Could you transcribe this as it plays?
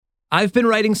I've been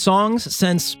writing songs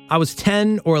since I was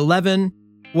 10 or 11,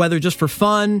 whether just for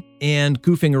fun and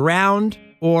goofing around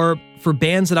or for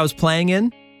bands that I was playing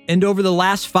in. And over the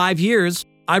last 5 years,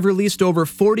 I've released over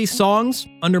 40 songs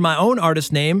under my own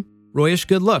artist name, Royish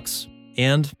Good Looks.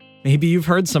 And maybe you've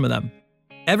heard some of them.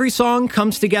 Every song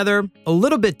comes together a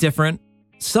little bit different.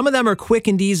 Some of them are quick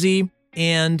and easy,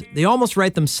 and they almost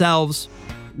write themselves,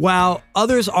 while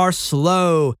others are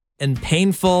slow and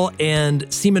painful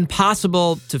and seem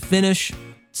impossible to finish.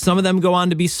 Some of them go on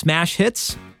to be smash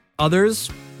hits, others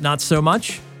not so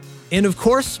much. And of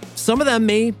course, some of them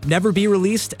may never be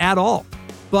released at all.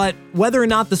 But whether or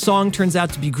not the song turns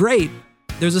out to be great,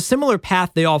 there's a similar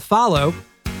path they all follow.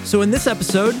 So in this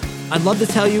episode, I'd love to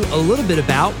tell you a little bit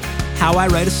about how I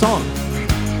write a song.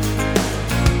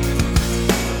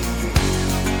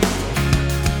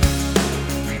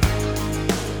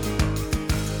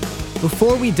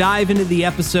 Before we dive into the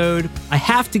episode, I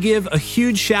have to give a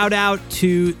huge shout out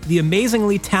to the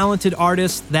amazingly talented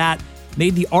artist that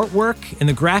made the artwork and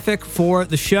the graphic for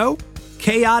the show,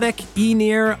 Chaotic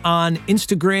Enir on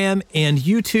Instagram and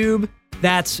YouTube.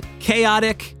 That's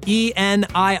Chaotic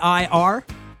ENIIR.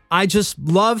 I just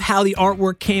love how the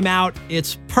artwork came out.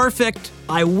 It's perfect.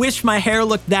 I wish my hair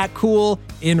looked that cool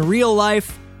in real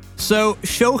life. So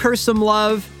show her some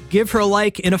love, give her a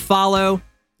like and a follow.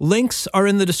 Links are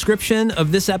in the description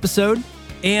of this episode.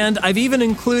 And I've even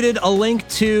included a link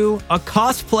to a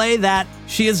cosplay that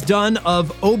she has done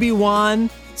of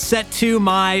Obi-Wan set to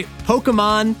my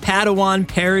Pokemon Padawan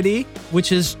parody,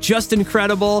 which is just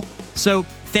incredible. So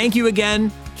thank you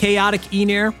again, Chaotic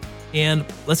Enir, and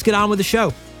let's get on with the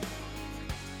show.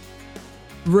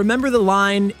 Remember the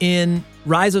line in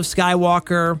Rise of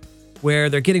Skywalker where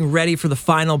they're getting ready for the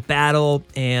final battle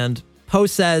and Poe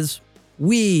says,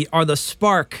 "We are the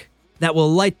spark that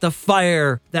will light the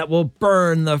fire that will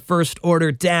burn the First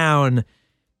Order down."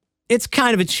 It's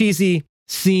kind of a cheesy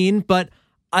scene, but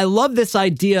I love this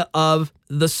idea of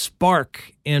the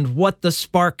spark and what the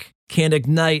spark can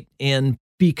ignite and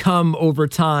become over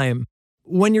time.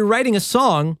 When you're writing a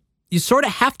song, you sort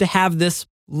of have to have this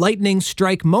lightning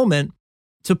strike moment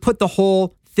to put the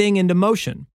whole thing into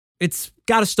motion. It's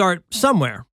got to start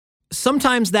somewhere.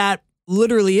 Sometimes that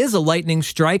literally is a lightning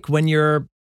strike when you're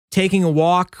taking a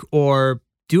walk or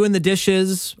doing the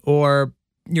dishes or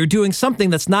you're doing something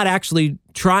that's not actually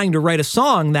trying to write a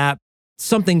song, that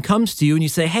something comes to you and you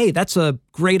say, hey, that's a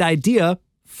great idea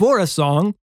for a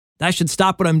song. I should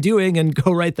stop what I'm doing and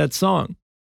go write that song.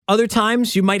 Other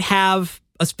times you might have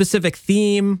a specific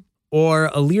theme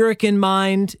or a lyric in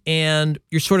mind and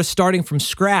you're sort of starting from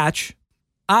scratch.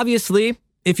 Obviously,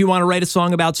 if you want to write a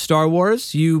song about Star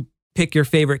Wars, you pick your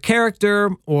favorite character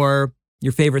or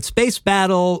your favorite space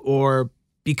battle or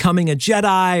becoming a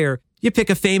Jedi, or you pick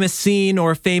a famous scene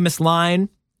or a famous line,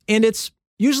 and it's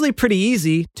usually pretty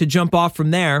easy to jump off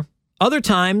from there. Other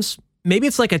times, maybe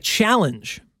it's like a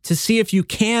challenge to see if you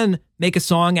can make a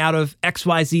song out of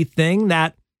XYZ thing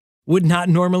that would not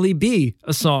normally be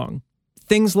a song.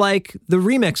 Things like the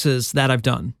remixes that I've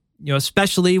done,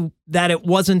 especially that it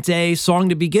wasn't a song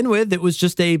to begin with, it was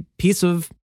just a piece of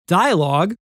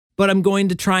dialogue, but I'm going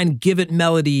to try and give it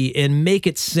melody and make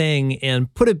it sing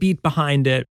and put a beat behind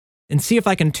it and see if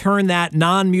I can turn that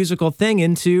non-musical thing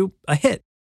into a hit.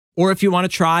 Or if you want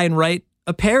to try and write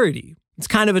a parody, it's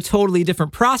kind of a totally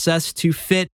different process to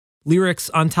fit lyrics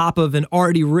on top of an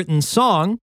already written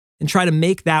song and try to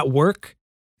make that work.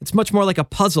 It's much more like a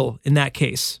puzzle in that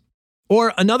case.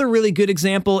 Or another really good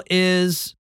example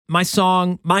is my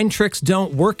song, Mind Tricks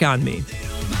Don't Work on Me,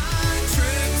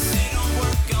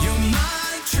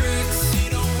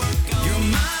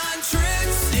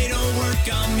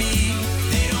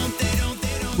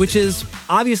 which is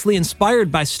obviously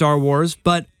inspired by Star Wars,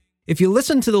 but if you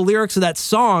listen to the lyrics of that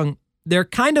song, they're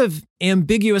kind of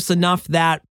ambiguous enough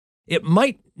that it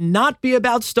might not be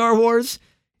about Star Wars,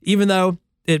 even though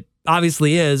it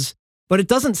obviously is, but it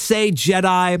doesn't say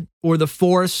Jedi or the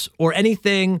Force or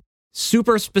anything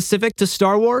super specific to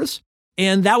Star Wars.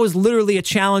 And that was literally a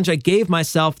challenge I gave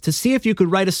myself to see if you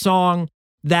could write a song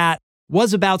that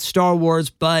was about Star Wars,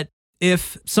 but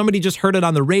if somebody just heard it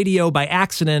on the radio by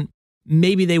accident,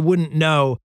 maybe they wouldn't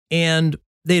know, and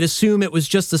they'd assume it was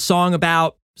just a song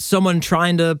about someone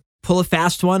trying to pull a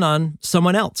fast one on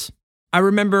someone else. I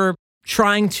remember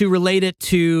trying to relate it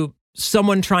to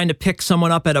someone trying to pick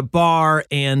someone up at a bar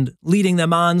and leading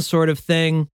them on sort of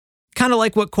thing, kind of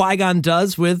like what Qui-Gon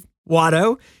does with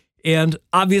Watto. And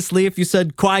obviously, if you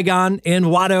said Qui-Gon and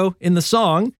Watto in the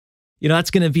song, that's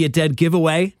going to be a dead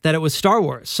giveaway that it was Star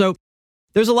Wars. So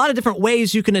there's a lot of different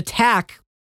ways you can attack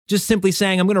just simply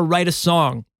saying, I'm going to write a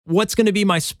song. What's going to be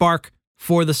my spark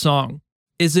for the song?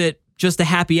 Is it just a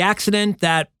happy accident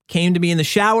that came to me in the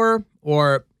shower?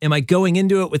 Or am I going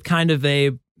into it with kind of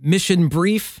a mission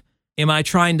brief? Am I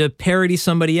trying to parody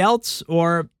somebody else?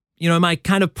 Or, am I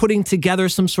kind of putting together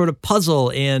some sort of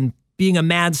puzzle and being a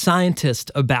mad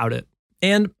scientist about it?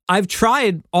 And I've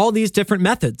tried all these different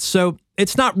methods. So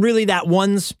it's not really that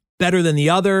one's better than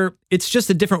the other. It's just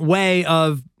a different way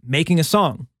of making a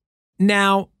song.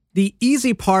 Now, the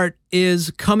easy part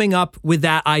is coming up with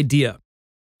that idea.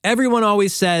 Everyone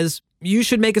always says, you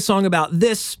should make a song about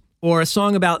this or a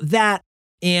song about that.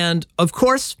 And of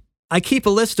course, I keep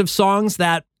a list of songs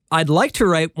that I'd like to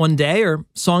write one day or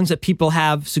songs that people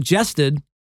have suggested,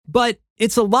 but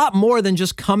it's a lot more than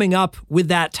just coming up with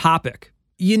that topic.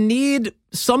 You need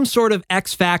some sort of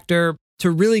X factor to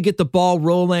really get the ball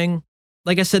rolling.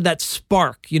 Like I said, that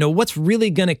spark, what's really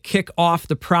going to kick off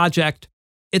the project.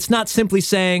 It's not simply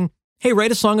saying, hey,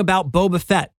 write a song about Boba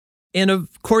Fett. And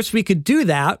of course we could do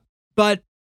that, but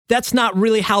that's not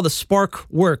really how the spark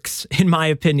works, in my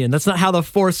opinion. That's not how the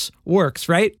force works,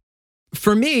 right?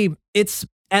 For me, it's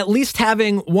at least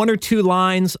having one or two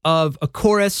lines of a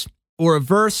chorus or a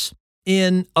verse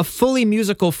in a fully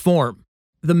musical form.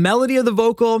 The melody of the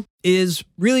vocal is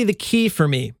really the key for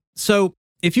me. So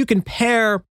if you can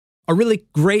pair a really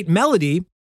great melody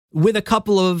with a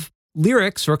couple of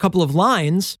lyrics or a couple of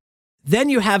lines, then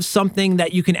you have something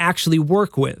that you can actually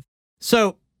work with.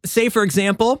 So say, for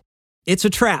example, It's a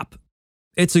Trap.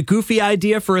 It's a goofy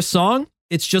idea for a song.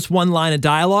 It's just one line of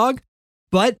dialogue,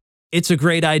 but it's a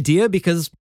great idea because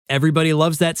everybody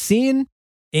loves that scene,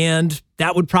 and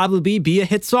that would probably be a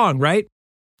hit song, right?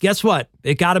 Guess what?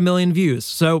 It got 1 million views,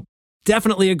 so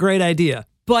definitely a great idea.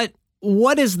 But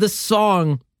what is the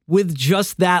song with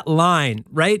just that line,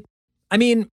 right? I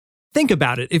mean, think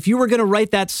about it. If you were going to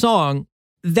write that song,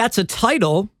 that's a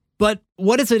title, but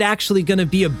what is it actually going to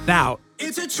be about?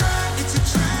 It's a trap, it's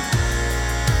a trap.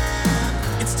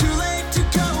 It's too late to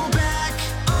go back.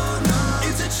 Oh no,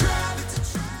 it's a trap, it's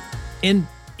a trap. And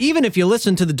even if you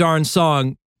listen to the darn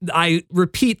song, I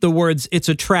repeat the words, it's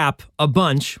a trap, a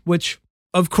bunch, which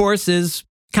of course is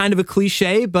kind of a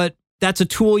cliche, but that's a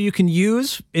tool you can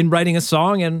use in writing a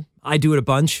song, and I do it a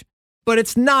bunch. But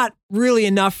it's not really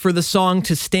enough for the song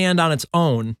to stand on its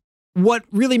own. What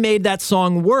really made that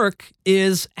song work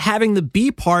is having the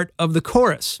B part of the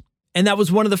chorus. And that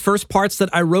was one of the first parts that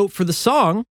I wrote for the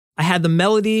song. I had the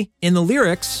melody in the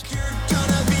lyrics. You're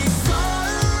gonna be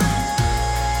sorry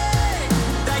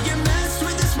that you messed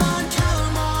with this Mon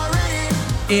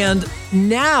Calamari. And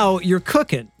now you're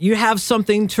cooking. You have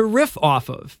something to riff off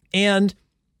of. And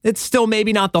it's still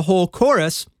maybe not the whole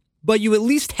chorus, but you at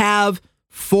least have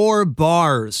 4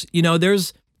 bars.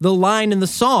 There's the line in the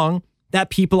song that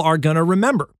people are going to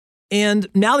remember. And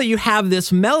now that you have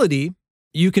this melody,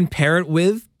 you can pair it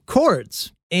with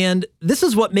chords. And this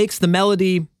is what makes the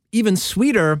melody even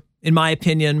sweeter, in my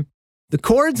opinion. The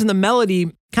chords and the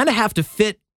melody kind of have to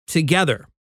fit together.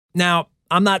 Now,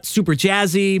 I'm not super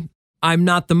jazzy. I'm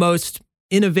not the most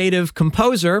innovative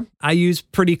composer. I use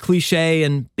pretty cliche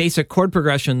and basic chord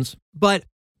progressions. But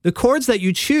the chords that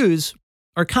you choose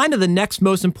are kind of the next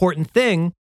most important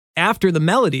thing after the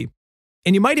melody.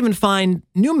 And you might even find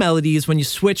new melodies when you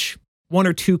switch 1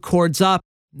 or 2 chords up.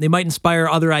 They might inspire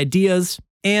other ideas,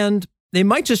 and they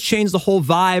might just change the whole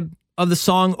vibe of the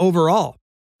song overall,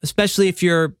 especially if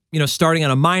you're, starting on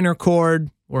a minor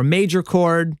chord or a major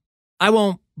chord. I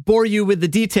won't bore you with the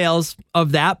details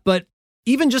of that, but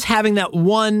even just having that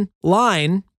one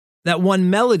line, that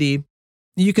one melody,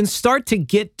 you can start to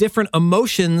get different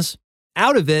emotions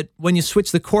out of it when you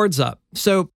switch the chords up.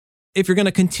 So if you're going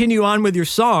to continue on with your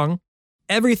song,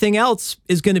 everything else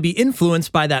is going to be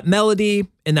influenced by that melody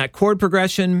and that chord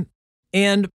progression,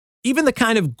 and even the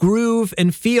kind of groove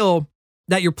and feel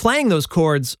that you're playing those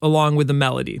chords along with the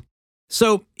melody.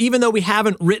 So even though we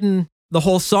haven't written the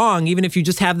whole song, even if you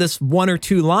just have this 1 or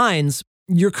 2 lines,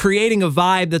 you're creating a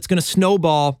vibe that's going to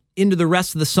snowball into the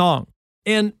rest of the song.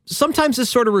 And sometimes this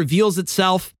sort of reveals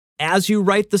itself as you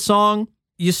write the song.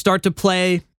 You start to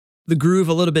play the groove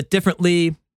a little bit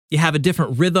differently. You have a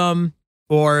different rhythm,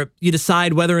 or you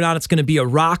decide whether or not it's going to be a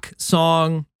rock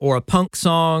song or a punk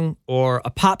song or a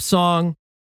pop song.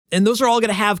 And those are all going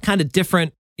to have kind of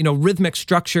different, rhythmic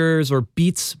structures or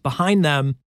beats behind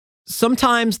them.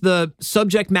 Sometimes the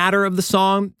subject matter of the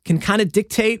song can kind of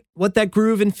dictate what that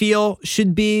groove and feel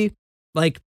should be.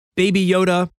 Like Baby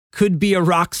Yoda could be a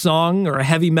rock song or a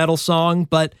heavy metal song,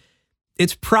 but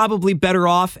it's probably better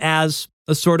off as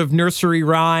a sort of nursery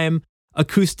rhyme,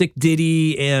 acoustic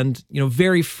ditty, and,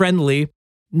 very friendly,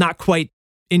 not quite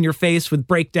in your face with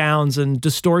breakdowns and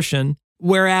distortion.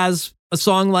 Whereas a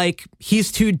song like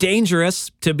He's Too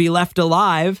Dangerous to Be Left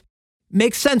Alive,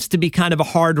 makes sense to be kind of a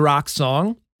hard rock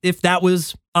song. If that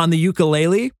was on the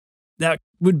ukulele, that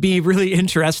would be really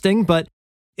interesting, but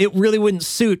it really wouldn't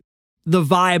suit the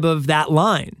vibe of that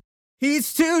line.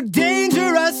 He's too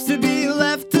dangerous to be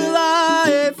left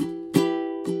alive.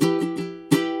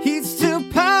 He's too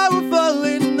powerful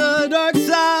in the dark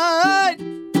side.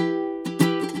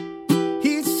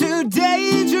 He's too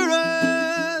dangerous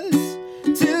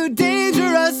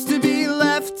to be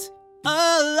left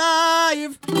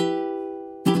alive.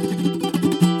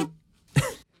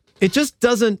 It just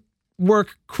doesn't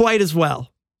work quite as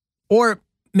well. Or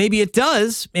maybe it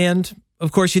does, and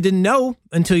of course you didn't know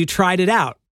until you tried it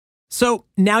out. So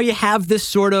now you have this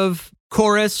sort of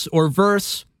chorus or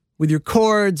verse with your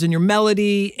chords and your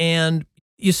melody, and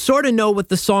you sort of know what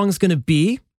the song's going to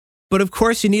be. But of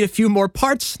course, you need a few more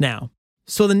parts now.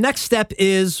 So the next step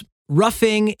is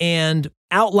roughing and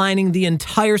outlining the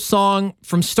entire song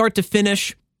from start to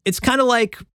finish. It's kind of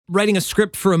like writing a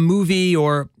script for a movie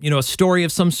or, a story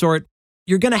of some sort.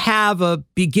 You're going to have a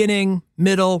beginning,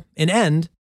 middle, and end.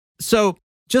 So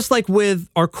just like with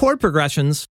our chord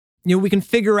progressions, we can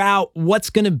figure out what's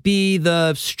going to be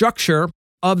the structure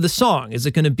of the song. Is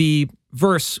it going to be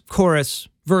verse, chorus,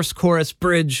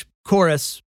 bridge,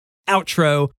 chorus,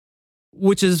 outro,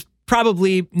 which is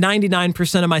probably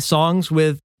 99% of my songs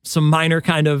with some minor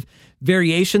kind of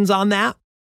variations on that.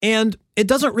 And it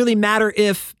doesn't really matter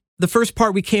if the first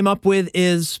part we came up with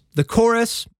is the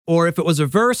chorus or if it was a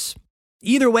verse.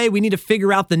 Either way, we need to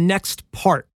figure out the next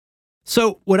part.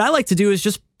 So what I like to do is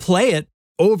just play it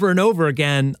over and over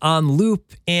again on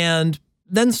loop and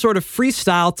then sort of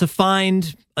freestyle to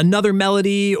find another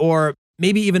melody or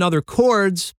maybe even other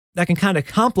chords that can kind of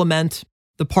complement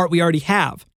the part we already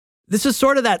have. This is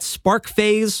sort of that spark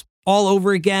phase all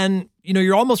over again.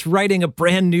 You're almost writing a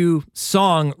brand new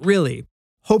song, really.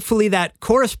 Hopefully that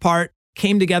chorus part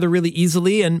came together really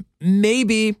easily and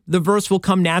maybe the verse will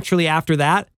come naturally after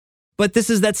that. But this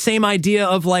is that same idea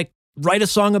of like, write a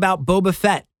song about Boba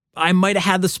Fett. I might have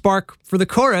had the spark for the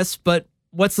chorus, but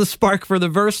what's the spark for the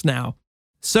verse now?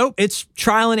 So it's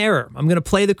trial and error. I'm going to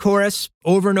play the chorus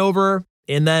over and over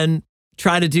and then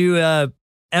try to do a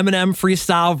Eminem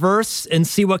freestyle verse and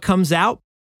see what comes out.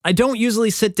 I don't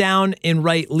usually sit down and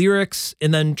write lyrics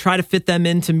and then try to fit them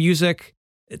into music.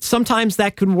 Sometimes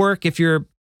that could work if you're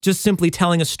just simply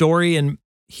telling a story and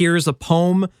here's a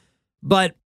poem,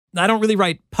 but I don't really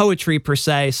write poetry per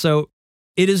se. So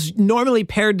it is normally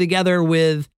paired together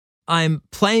with I'm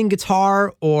playing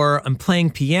guitar or I'm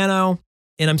playing piano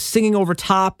and I'm singing over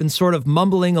top and sort of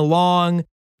mumbling along,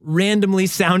 randomly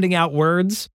sounding out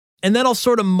words. And then I'll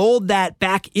sort of mold that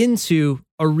back into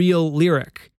a real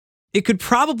lyric. It could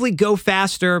probably go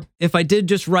faster if I did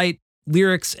just write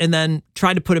lyrics and then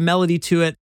try to put a melody to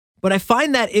it. But I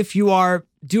find that if you are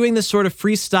doing this sort of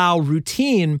freestyle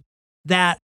routine,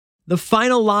 that the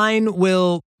final line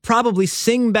will probably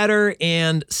sing better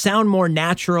and sound more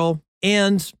natural.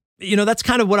 And, that's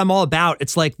kind of what I'm all about.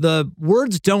 It's like the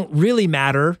words don't really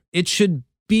matter. It should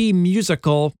be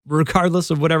musical regardless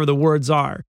of whatever the words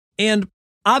are. And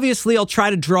obviously I'll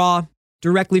try to draw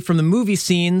directly from the movie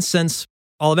scene since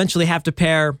I'll eventually have to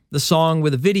pair the song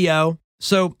with a video.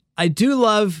 So I do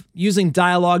love using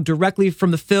dialogue directly from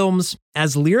the films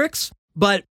as lyrics,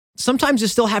 but sometimes you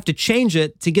still have to change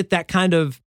it to get that kind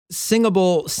of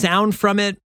singable sound from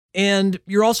it. And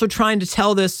you're also trying to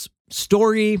tell this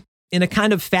story in a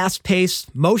kind of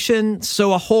fast-paced motion,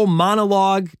 so a whole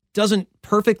monologue doesn't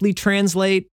perfectly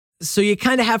translate. So you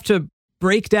kind of have to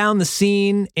break down the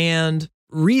scene and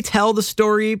retell the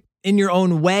story in your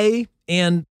own way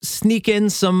and sneak in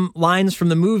some lines from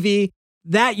the movie.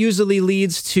 That usually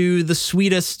leads to the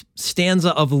sweetest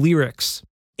stanza of lyrics.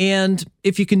 And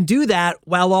if you can do that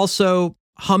while also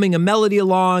humming a melody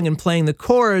along and playing the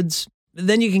chords,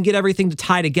 then you can get everything to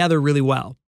tie together really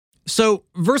well. So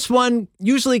verse 1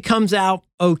 usually comes out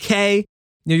okay.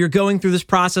 You're going through this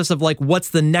process of like,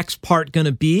 what's the next part going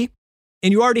to be?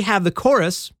 And you already have the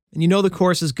chorus and the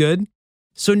chorus is good.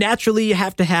 So naturally you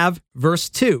have to have verse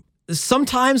 2.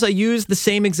 Sometimes I use the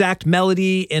same exact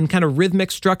melody and kind of rhythmic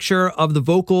structure of the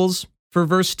vocals for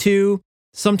verse 2.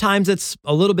 Sometimes it's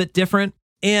a little bit different.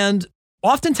 And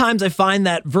oftentimes I find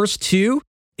that verse 2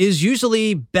 is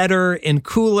usually better and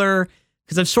cooler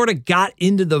because I've sort of got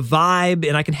into the vibe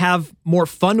and I can have more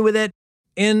fun with it.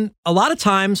 And a lot of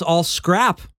times I'll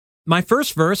scrap my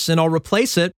first verse and I'll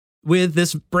replace it with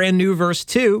this brand new verse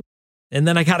 2. And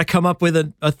then I got to come up with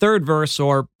a third verse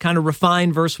or kind of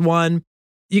refine verse 1.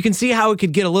 You can see how it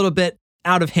could get a little bit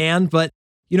out of hand. But,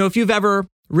 if you've ever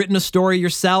written a story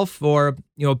yourself or,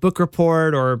 a book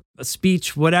report or a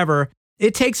speech, whatever,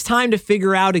 it takes time to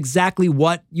figure out exactly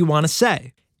what you want to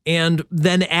say and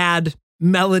then add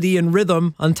melody and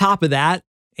rhythm on top of that.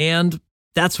 And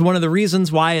that's one of the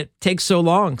reasons why it takes so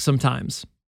long sometimes.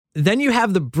 Then you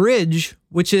have the bridge,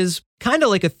 which is kind of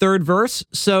like a third verse.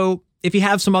 So if you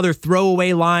have some other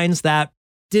throwaway lines that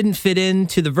didn't fit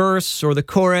into the verse or the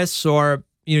chorus, or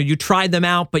you tried them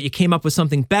out, but you came up with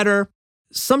something better,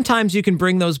 sometimes you can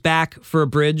bring those back for a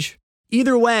bridge.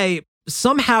 Either way,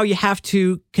 somehow you have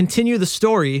to continue the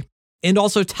story and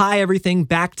also tie everything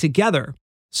back together.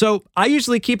 So I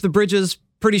usually keep the bridges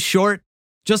pretty short,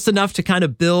 just enough to kind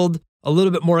of build a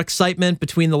little bit more excitement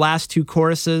between the last two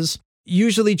choruses.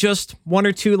 Usually just one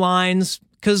or two lines,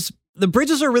 because the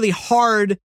bridges are really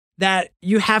hard, that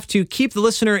you have to keep the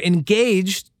listener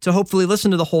engaged to hopefully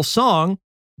listen to the whole song,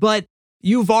 but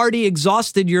you've already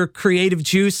exhausted your creative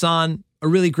juice on a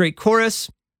really great chorus,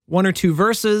 one or two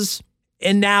verses,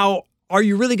 and now are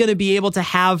you really going to be able to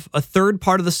have a third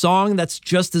part of the song that's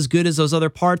just as good as those other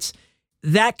parts?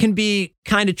 That can be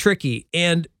kind of tricky,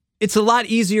 and it's a lot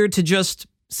easier to just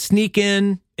sneak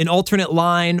in an alternate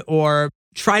line or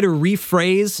try to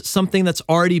rephrase something that's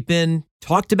already been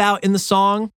talked about in the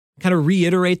song, kind of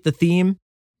reiterate the theme.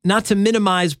 Not to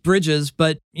minimize bridges,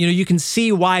 but you can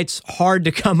see why it's hard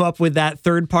to come up with that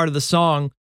third part of the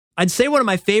song. I'd say one of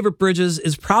my favorite bridges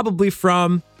is probably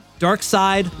from Dark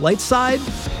Side, Light Side.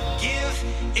 Give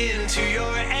into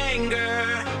your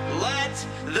anger, let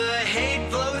the hate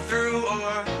flow through,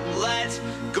 or let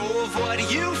go of what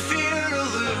you fear to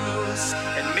lose,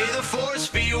 and may the force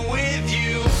be with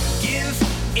you.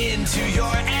 Give into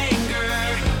your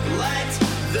anger, let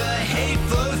the hate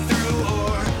flow through,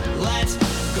 or let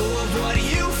go of what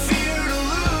you fear to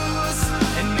lose,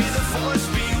 and may the force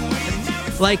be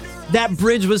with you. Like, that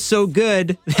bridge was so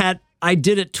good that I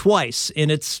did it twice,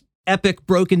 and it's epic,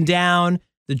 broken down.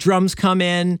 The drums come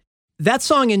in. That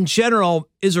song in general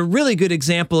is a really good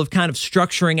example of kind of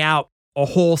structuring out a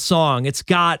whole song. It's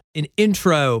got an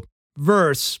intro,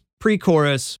 verse,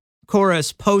 pre-chorus,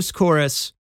 chorus,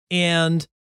 post-chorus. And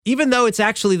even though it's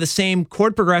actually the same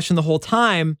chord progression the whole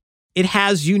time, it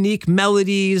has unique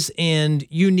melodies and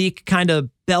unique kind of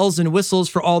bells and whistles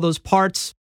for all those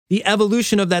parts. The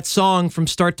evolution of that song from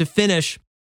start to finish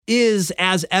is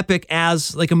as epic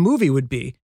as like a movie would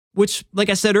be, which, like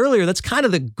I said earlier, that's kind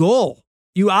of the goal.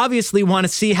 You obviously want to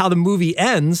see how the movie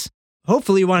ends.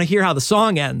 Hopefully you want to hear how the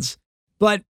song ends,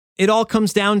 but it all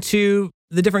comes down to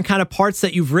the different kind of parts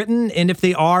that you've written and if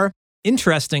they are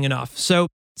interesting enough. So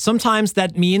sometimes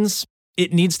that means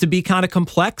it needs to be kind of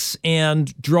complex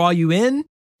and draw you in,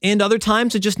 and other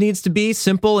times it just needs to be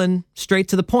simple and straight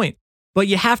to the point. But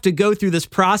you have to go through this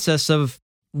process of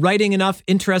writing enough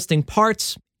interesting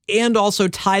parts and also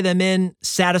tie them in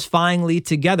satisfyingly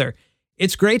together.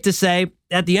 It's great to say,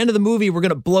 at the end of the movie, we're going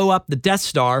to blow up the Death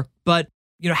Star, but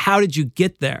how did you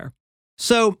get there?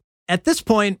 So at this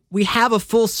point, we have a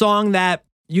full song that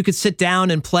you could sit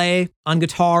down and play on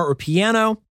guitar or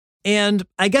piano. And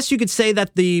I guess you could say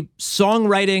that the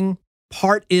songwriting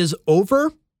part is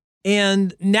over.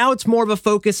 And now it's more of a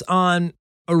focus on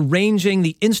arranging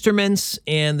the instruments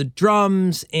and the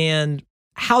drums and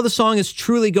how the song is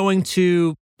truly going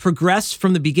to progress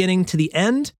from the beginning to the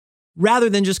end, rather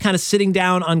than just kind of sitting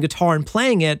down on guitar and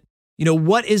playing it.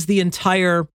 What is the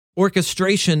entire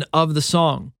orchestration of the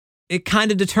song? It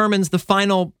kind of determines the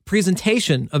final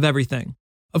presentation of everything.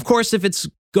 Of course, if it's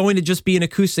going to just be an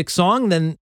acoustic song,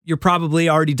 then you're probably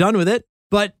already done with it.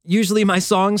 But usually my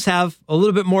songs have a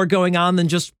little bit more going on than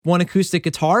just one acoustic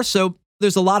guitar. So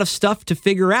there's a lot of stuff to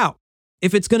figure out.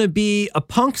 If it's going to be a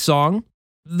punk song,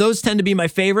 those tend to be my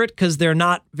favorite because they're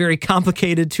not very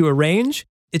complicated to arrange.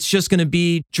 It's just going to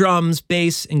be drums,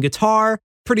 bass, and guitar,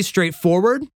 pretty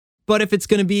straightforward. But if it's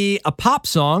going to be a pop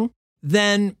song,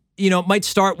 then, it might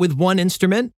start with one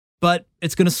instrument, but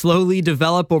it's going to slowly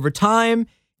develop over time,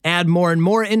 add more and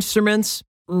more instruments,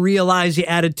 realize you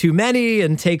added too many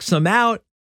and take some out.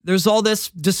 There's all this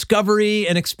discovery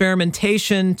and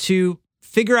experimentation to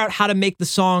figure out how to make the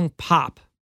song pop.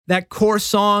 That core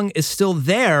song is still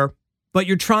there, but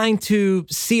you're trying to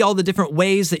see all the different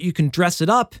ways that you can dress it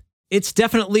up. It's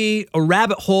definitely a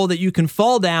rabbit hole that you can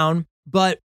fall down,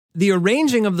 but the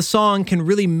arranging of the song can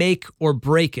really make or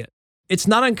break it. It's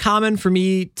not uncommon for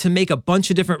me to make a bunch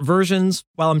of different versions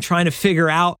while I'm trying to figure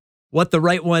out what the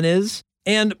right one is.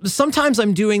 And sometimes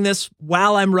I'm doing this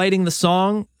while I'm writing the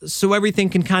song, so everything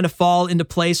can kind of fall into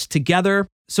place together.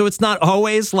 So it's not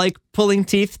always like pulling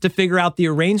teeth to figure out the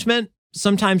arrangement.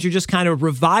 Sometimes you're just kind of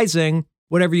revising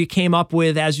whatever you came up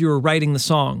with as you were writing the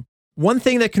song. One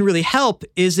thing that can really help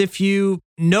is if you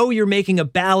know you're making a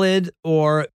ballad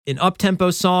or an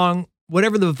up-tempo song,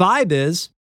 whatever the vibe is,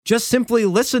 just simply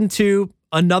listen to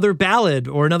another ballad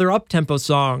or another up-tempo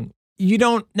song. you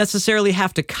don't necessarily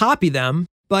have to copy them,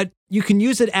 but you can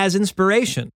use it as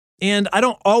inspiration. And I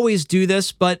don't always do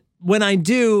this, but when I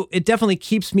do, it definitely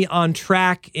keeps me on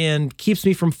track and keeps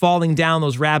me from falling down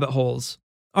those rabbit holes.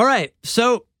 All right,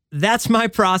 so that's my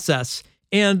process.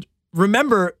 And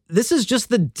remember, this is just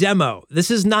the demo.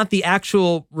 This is not the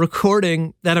actual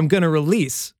recording that I'm going to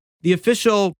release. The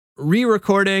official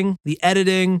re-recording, the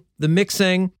editing, the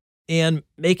mixing, and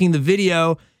making the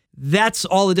video, that's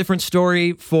all a different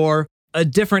story for a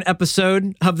different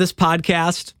episode of this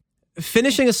podcast.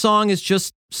 Finishing a song is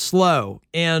just slow,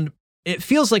 and it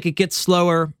feels like it gets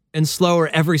slower and slower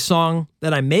every song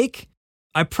that I make.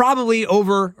 I probably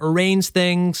over-arrange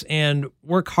things and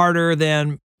work harder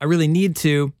than I really need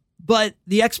to, but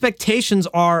the expectations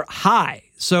are high.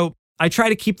 So I try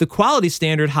to keep the quality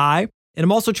standard high, and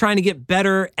I'm also trying to get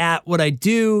better at what I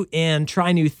do and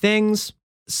try new things.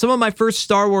 Some of my first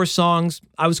Star Wars songs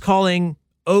I was calling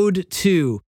Ode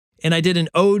to, and I did an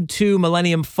Ode to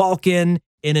Millennium Falcon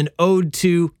and an Ode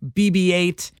to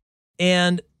BB-8,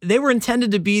 and they were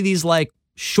intended to be these like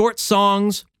short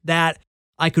songs that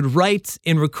I could write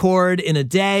and record in a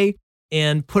day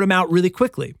and put them out really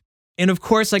quickly. And of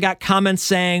course, I got comments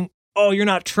saying, oh, you're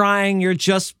not trying, you're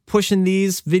just pushing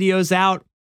these videos out.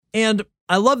 And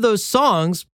I love those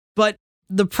songs, but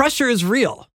the pressure is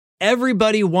real.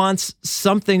 Everybody wants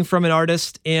something from an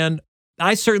artist, and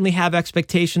I certainly have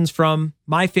expectations from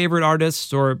my favorite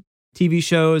artists or TV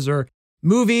shows or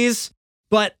movies,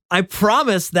 but I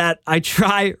promise that I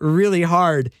try really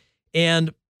hard,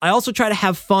 and I also try to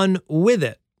have fun with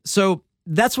it. So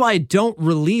that's why I don't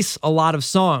release a lot of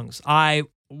songs. I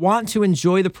want to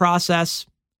enjoy the process.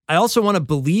 I also want to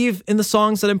believe in the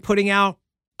songs that I'm putting out.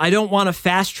 I don't want to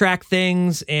fast track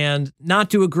things and not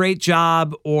do a great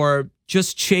job or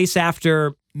just chase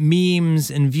after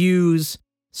memes and views.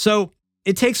 So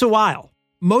it takes a while.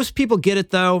 Most people get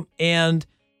it though, and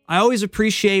I always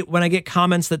appreciate when I get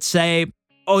comments that say,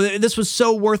 oh, this was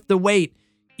so worth the wait,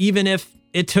 even if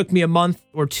it took me a month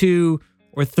or 2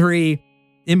 or 3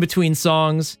 in between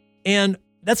songs. And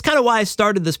that's kind of why I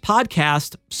started this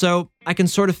podcast, so I can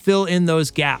sort of fill in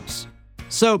those gaps.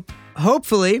 So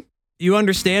hopefully you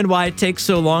understand why it takes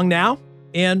so long now,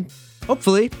 and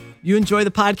hopefully you enjoy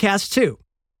the podcast too.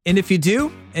 And if you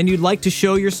do, and you'd like to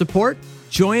show your support,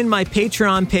 join my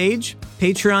Patreon page,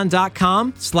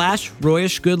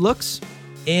 patreon.com/RoyishGoodLooks.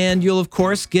 And you'll, of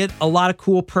course, get a lot of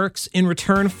cool perks in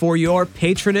return for your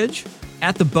patronage.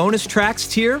 At the bonus tracks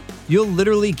tier, you'll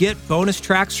literally get bonus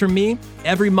tracks from me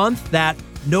every month that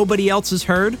nobody else has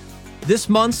heard. This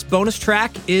month's bonus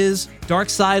track is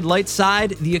Dark Side, Light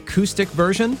Side, the acoustic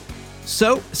version.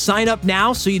 So sign up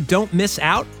now so you don't miss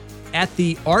out. At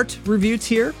the art review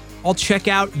tier, I'll check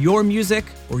out your music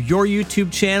or your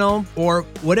YouTube channel or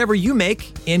whatever you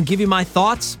make and give you my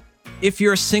thoughts. If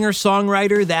you're a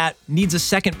singer-songwriter that needs a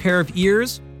second pair of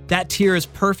ears, that tier is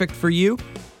perfect for you.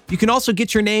 You can also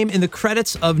get your name in the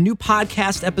credits of new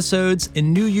podcast episodes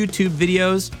and new YouTube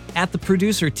videos at the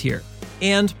producer tier.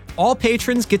 And all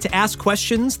patrons get to ask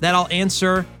questions that I'll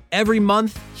answer every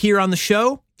month here on the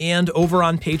show and over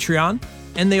on Patreon.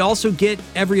 And they also get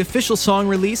every official song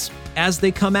release as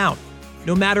they come out.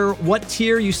 No matter what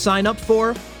tier you sign up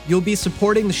for, you'll be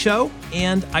supporting the show,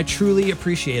 and I truly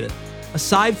appreciate it.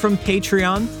 Aside from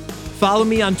Patreon, follow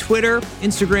me on Twitter,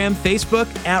 Instagram, Facebook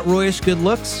at Royish Good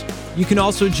Looks. You can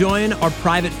also join our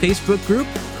private Facebook group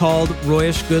called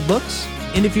Royish Good Looks.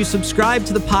 And if you subscribe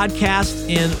to the podcast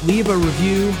and leave a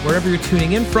review wherever you're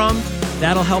tuning in from,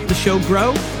 that'll help the show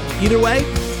grow. Either way,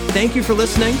 thank you for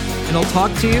listening, and I'll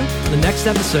talk to you in the next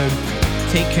episode.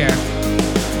 Take care.